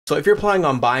So if you're planning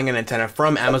on buying an antenna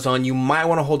from Amazon, you might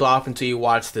want to hold off until you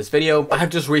watch this video. I have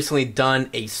just recently done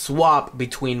a swap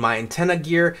between my antenna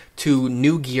gear to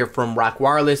new gear from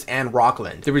RAKwireless and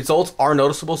Rokland. The results are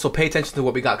noticeable, so pay attention to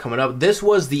what we got coming up. This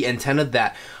was the antenna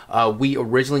that we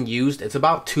originally used. It's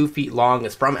about 2 feet long.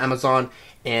 It's from Amazon,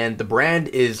 and the brand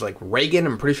is like Raigen.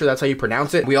 I'm pretty sure that's how you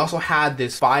pronounce it. We also had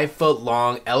this 5 foot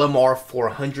long LMR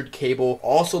 400 cable,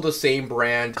 also the same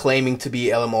brand, claiming to be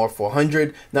LMR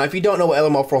 400. Now, if you don't know what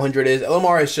LMR 400 is,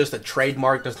 LMR is just a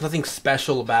trademark. There's nothing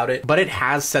special about it, but it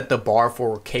has set the bar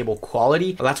for cable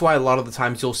quality. That's why a lot of the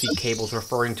times you'll see cables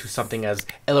referring to something as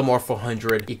LMR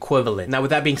 400 equivalent. Now,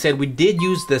 with that being said, we did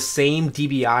use the same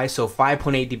DBI, so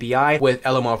 5.8 DBI with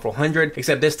LMR 400,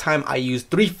 except this time I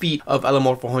used 3 feet of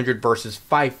LMR 400 versus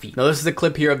 5 feet. Now, this is a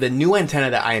clip here of the new antenna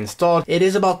that I installed. It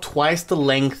is about twice the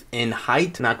length in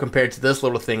height, now compared to this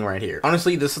little thing right here.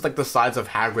 Honestly, this is like the size of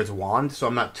Hagrid's wand, so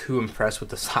I'm not too impressed with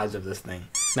the size of this thing.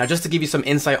 Now, just to give you some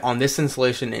insight on this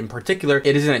installation in particular,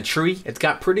 it is in a tree. It's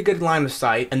got pretty good line of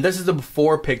sight, and this is the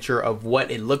before picture of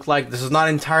what it looked like. This is not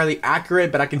entirely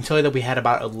accurate, but I can tell you that we had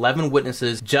about 11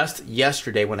 witnesses just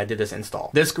yesterday when I did this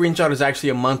install. This screenshot is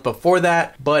actually a month before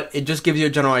that, but it just gives you a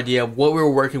general idea of what we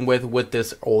were working with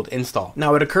this old install.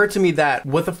 Now, it occurred to me that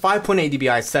with a 5.8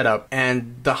 dBi setup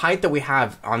and the height that we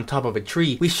have on top of a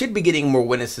tree, we should be getting more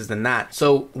witnesses than that.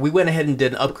 So we went ahead and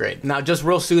did an upgrade. Now, just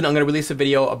real soon, I'm going to release a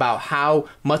video about how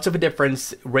much of a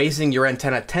difference raising your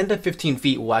antenna 10 to 15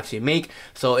 feet will actually make.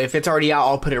 So if it's already out,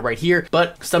 I'll put it right here,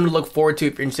 but something to look forward to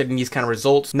if you're interested in these kind of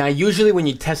results. Now, usually when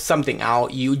you test something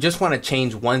out, you just want to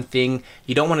change one thing.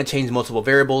 You don't want to change multiple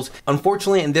variables.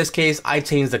 Unfortunately, in this case, I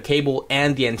changed the cable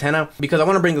and the antenna because I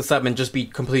want to bring this up and just be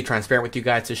completely transparent with you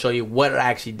guys to show you what I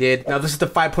actually did. Now, this is the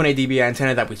 5.8 dBi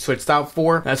antenna that we switched out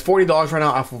for. That's $40 right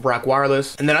now off of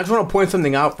RAKwireless. And then I just want to point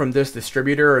something out from this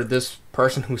distributor or this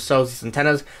person who sells these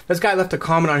antennas. This guy left a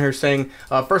comment on here saying,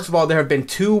 first of all, there have been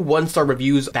 2 one-star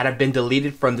reviews that have been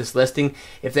deleted from this listing.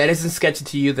 If that isn't sketchy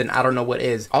to you, then I don't know what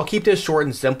is. I'll keep this short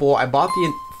and simple. I bought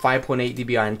the 5.8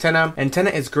 dBi antenna. Antenna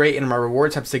is great and my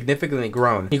rewards have significantly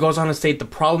grown. He goes on to state, the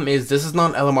problem is this is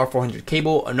not an LMR 400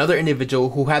 cable. Another individual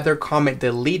who had their comment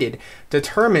deleted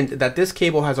determined that this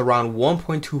cable has around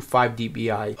 1.25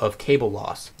 dBi of cable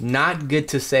loss. Not good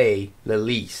to say the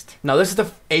least. Now, this is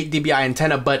the 8 dBi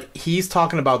antenna, but he's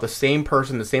talking about the same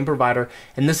person, the same provider,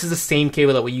 and this is the same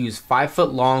cable that we use, 5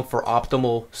 foot long for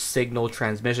optimal signal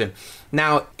transmission.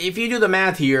 Now, if you do the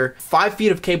math here, 5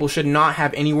 feet of cable should not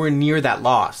have anywhere near that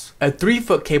loss. A 3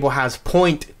 foot cable has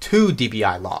 0.2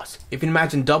 dBi loss. If you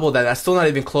imagine double that, that's still not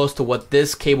even close to what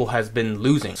this cable has been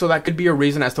losing. So that could be a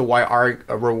reason as to why our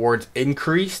rewards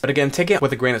increased. But again, take it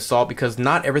with a grain of salt because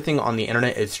not everything on the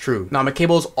internet is true. Now, my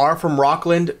cables are from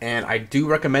Rokland and I do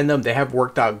recommend them. They have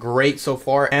worked out great so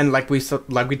far. And like we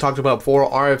talked about before,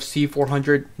 RFC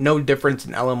 400, no difference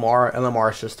in LMR.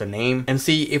 LMR is just a name. And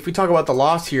see, if we talk about the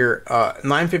loss here,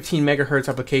 915 megahertz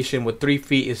application with 3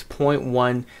 feet is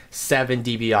 0.17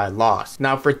 dBi loss.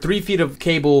 Now, for 3 feet of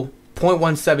cable,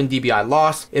 0.17 dBi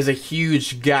loss is a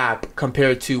huge gap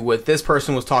compared to what this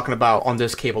person was talking about on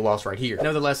this cable loss right here.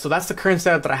 Nevertheless, so that's the current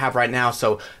setup that I have right now.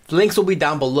 So the links will be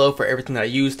down below for everything that I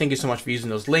use. Thank you so much for using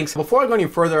those links. Before I go any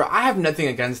further, I have nothing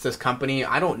against this company.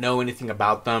 I don't know anything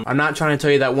about them. I'm not trying to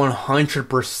tell you that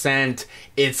 100%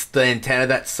 it's the antenna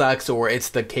that sucks or it's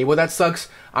the cable that sucks.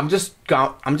 I'm just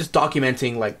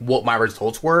documenting like what my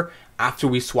results were after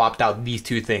we swapped out these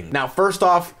 2 things. Now, first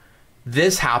off,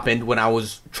 this happened when I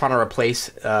was trying to replace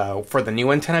for the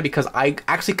new antenna because I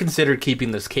actually considered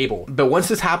keeping this cable. But once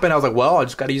this happened, I was like, well, I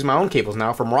just got to use my own cables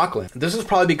now from Rokland. This is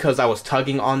probably because I was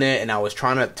tugging on it and I was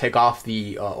trying to take off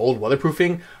the old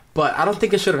weatherproofing. But I don't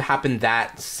think it should have happened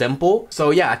that simple.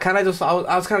 So yeah, I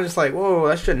was kind of just like, whoa,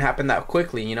 that shouldn't happen that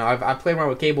quickly. You know, I've played around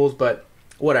with cables, but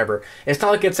whatever. It's not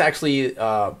like it's actually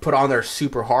put on there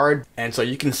super hard, and so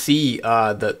you can see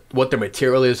what the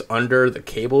material is under the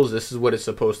cables. This is what it's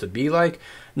supposed to be like.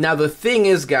 Now, the thing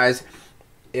is, guys,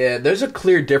 there's a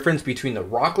clear difference between the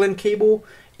Rokland cable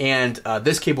and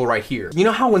this cable right here. You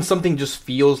know how when something just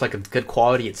feels like a good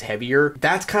quality, it's heavier?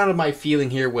 That's kind of my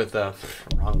feeling here with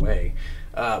wrong way.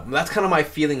 That's kind of my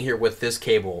feeling here with this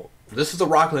cable. This is the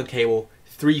Rokland cable,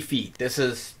 3 feet. This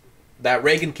is that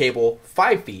Raigen cable,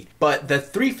 5 feet, but the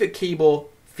 3 foot cable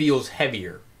feels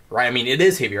heavier, right? I mean, it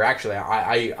is heavier actually.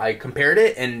 I compared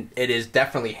it and it is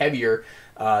definitely heavier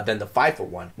than the 5 foot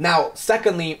one. Now,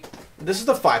 secondly, this is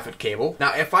the 5 foot cable.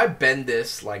 Now, if I bend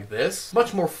this like this,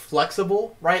 much more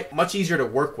flexible, right? Much easier to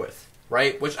work with.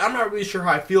 right? Which I'm not really sure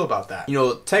how I feel about that. You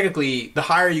know, technically, the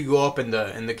higher you go up in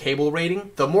the cable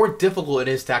rating, the more difficult it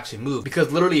is to actually move,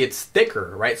 because literally it's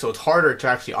thicker, right? So it's harder to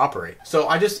actually operate. So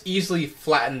I just easily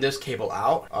flatten this cable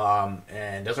out,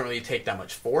 and doesn't really take that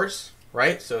much force,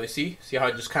 right? So you see how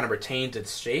it just kind of retains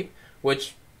its shape,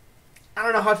 which I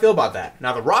don't know how I feel about that.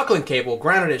 Now the Rokland cable,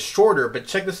 granted it's shorter, but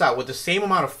check this out. With the same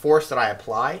amount of force that I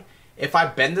apply, if I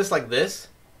bend this like this,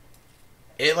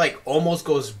 it like almost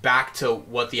goes back to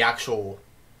what the actual,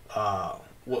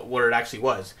 what it actually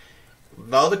was.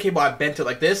 The other cable, I bent it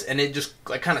like this, and it just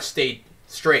like kind of stayed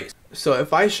straight. So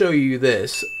if I show you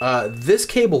this, this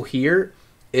cable here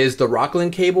is the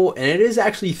Rokland cable, and it is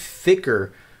actually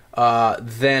thicker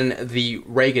than the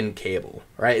Raigen cable,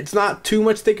 right? It's not too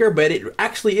much thicker, but it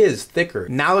actually is thicker.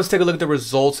 Now let's take a look at the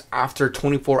results after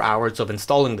 24 hours of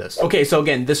installing this. Okay, so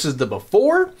again, this is the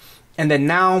before, and then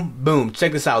now, boom,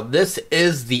 check this out. This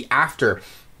is the after.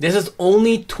 This is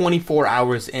only 24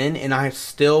 hours in, and I've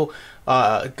still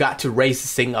got to raise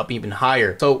this thing up even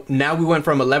higher. So now we went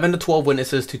from 11 to 12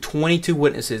 witnesses to 22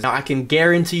 witnesses. Now I can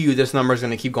guarantee you this number is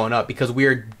going to keep going up because we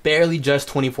are barely just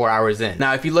 24 hours in.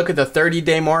 Now if you look at the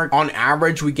 30-day mark, on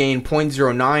average we gain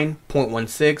 0.09,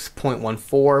 0.16,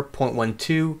 0.14,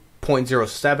 0.12,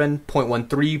 0.07,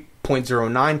 0.13,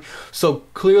 0.09. So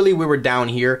clearly we were down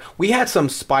here. We had some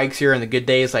spikes here in the good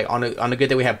days, like on a good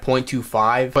day we had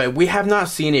 0.25, but we have not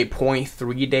seen a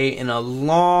 0.3 day in a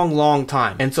long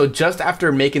time. And so just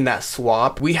after making that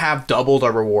swap, we have doubled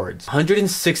our rewards.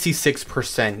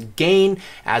 166% gain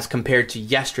as compared to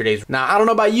yesterday's. Now I don't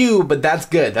know about you, but that's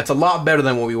good. That's a lot better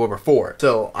than what we were before.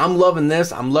 So I'm loving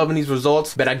this. I'm loving these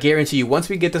results, but I guarantee you once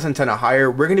we get this antenna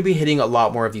higher, we're going to be hitting a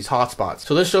lot more of these hotspots.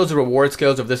 So this shows the reward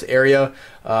scales of this area.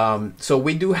 So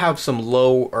we do have some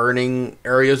low earning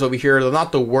areas over here. They're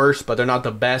not the worst, but they're not the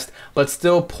best, but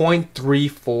still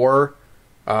 0.34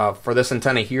 for this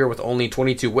antenna here with only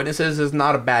 22 witnesses is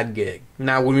not a bad gig.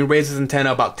 Now when we raise this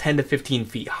antenna about 10 to 15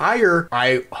 feet higher,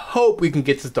 I hope we can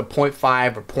get this to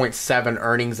 0.5 or 0.7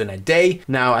 earnings in a day.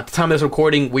 Now at the time of this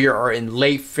recording, we are in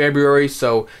late February,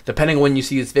 so depending on when you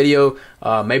see this video,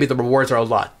 maybe the rewards are a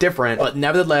lot different, but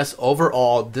nevertheless,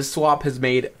 overall, this swap has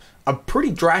made a pretty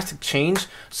drastic change.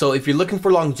 So if you're looking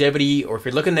for longevity, or if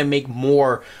you're looking to make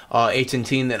more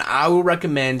HNT, then I will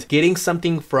recommend getting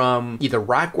something from either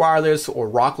RAKwireless or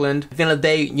Rokland. At the end of the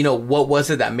day, you know, what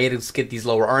was it that made us get these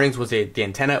lower earnings? Was it the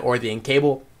antenna or the end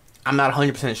cable? I'm not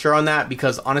 100% sure on that,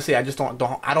 because honestly, I just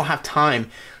don't have time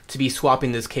to be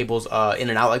swapping these cables in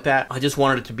and out like that. I just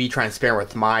wanted to be transparent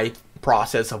with my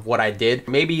process of what I did.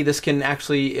 Maybe this can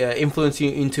actually influence you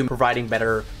into providing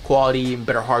better quality and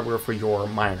better hardware for your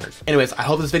miners. Anyways, I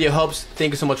hope this video helps.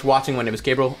 Thank you so much for watching. My name is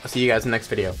Gabriel. I'll see you guys in the next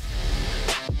video.